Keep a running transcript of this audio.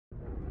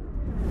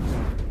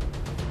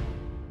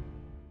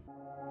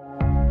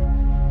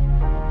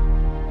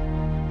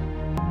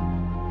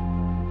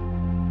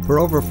For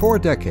over 4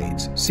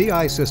 decades,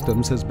 CI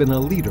Systems has been a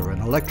leader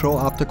in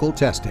electro-optical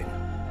testing.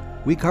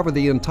 We cover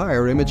the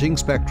entire imaging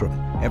spectrum,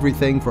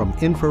 everything from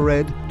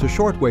infrared to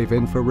shortwave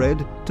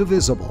infrared to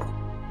visible.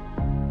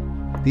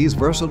 These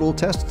versatile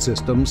test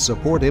systems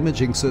support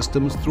imaging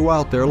systems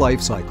throughout their life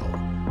cycle.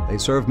 They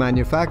serve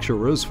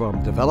manufacturers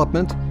from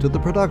development to the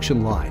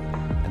production line,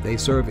 and they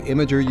serve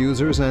imager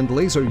users and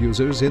laser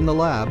users in the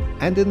lab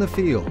and in the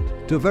field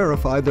to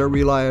verify their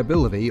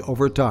reliability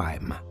over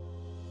time.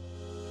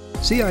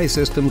 CI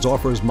Systems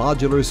offers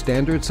modular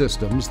standard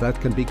systems that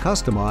can be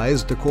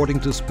customized according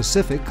to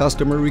specific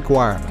customer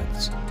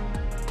requirements.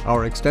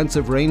 Our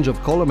extensive range of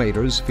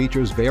collimators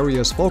features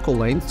various focal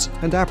lengths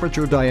and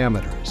aperture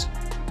diameters.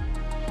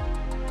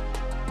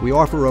 We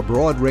offer a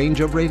broad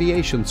range of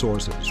radiation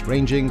sources,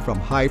 ranging from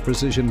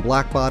high-precision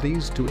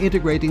blackbodies to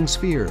integrating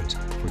spheres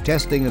for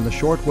testing in the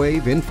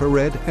shortwave,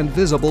 infrared, and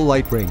visible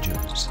light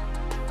ranges.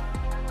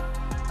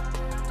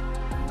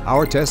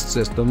 Our test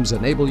systems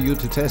enable you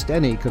to test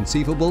any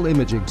conceivable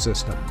imaging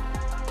system.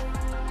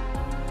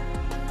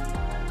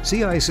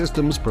 CI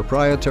Systems'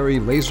 proprietary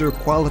laser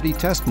quality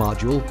test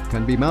module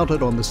can be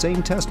mounted on the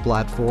same test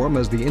platform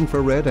as the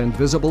infrared and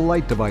visible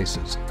light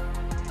devices.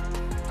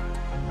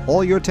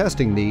 All your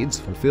testing needs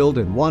fulfilled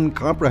in one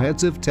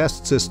comprehensive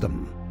test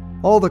system.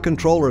 All the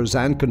controllers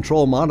and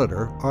control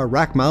monitor are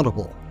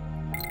rack-mountable.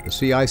 The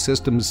CI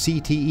Systems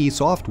CTE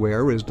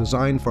software is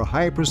designed for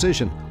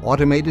high-precision,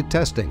 automated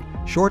testing,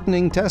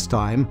 shortening test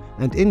time,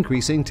 and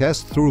increasing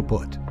test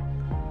throughput.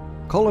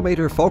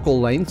 Collimator focal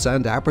lengths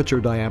and aperture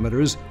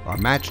diameters are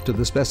matched to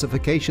the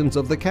specifications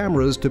of the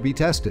cameras to be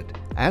tested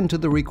and to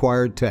the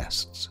required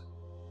tests.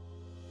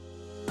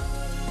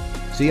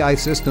 CI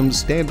Systems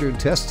standard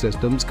test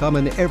systems come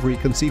in every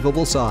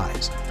conceivable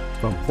size,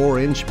 from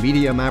 4-inch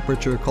medium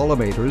aperture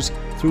collimators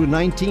through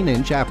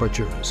 19-inch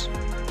apertures.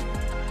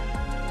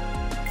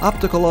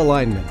 Optical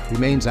alignment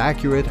remains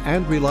accurate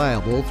and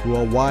reliable through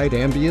a wide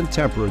ambient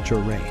temperature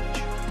range.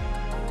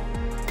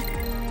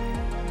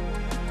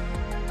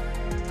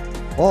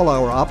 All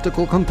our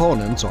optical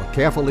components are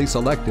carefully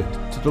selected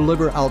to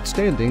deliver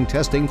outstanding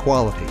testing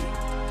quality.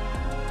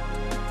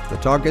 The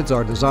targets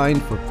are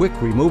designed for quick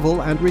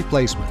removal and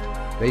replacement.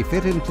 They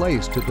fit in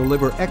place to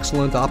deliver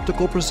excellent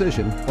optical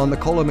precision on the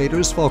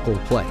collimator's focal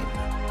plane.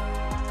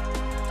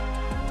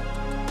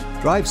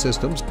 Drive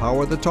systems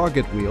power the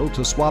target wheel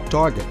to swap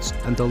targets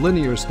and the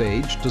linear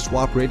stage to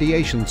swap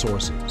radiation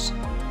sources.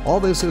 All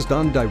this is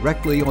done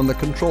directly on the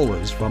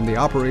controllers from the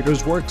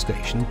operator's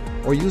workstation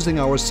or using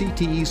our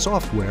CTE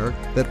software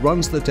that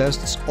runs the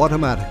tests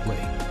automatically.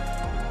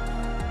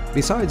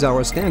 Besides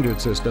our standard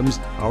systems,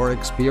 our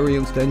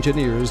experienced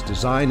engineers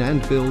design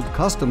and build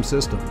custom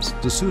systems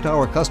to suit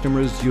our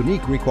customers'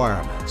 unique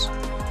requirements.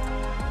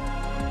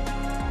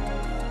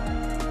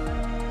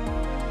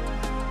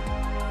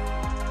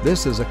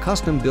 This is a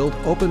custom-built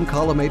open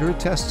collimator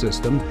test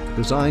system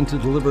designed to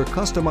deliver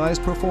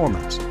customized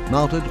performance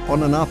mounted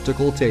on an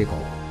optical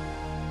table.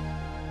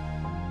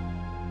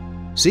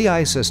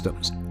 CI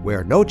Systems,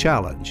 where no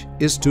challenge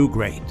is too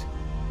great.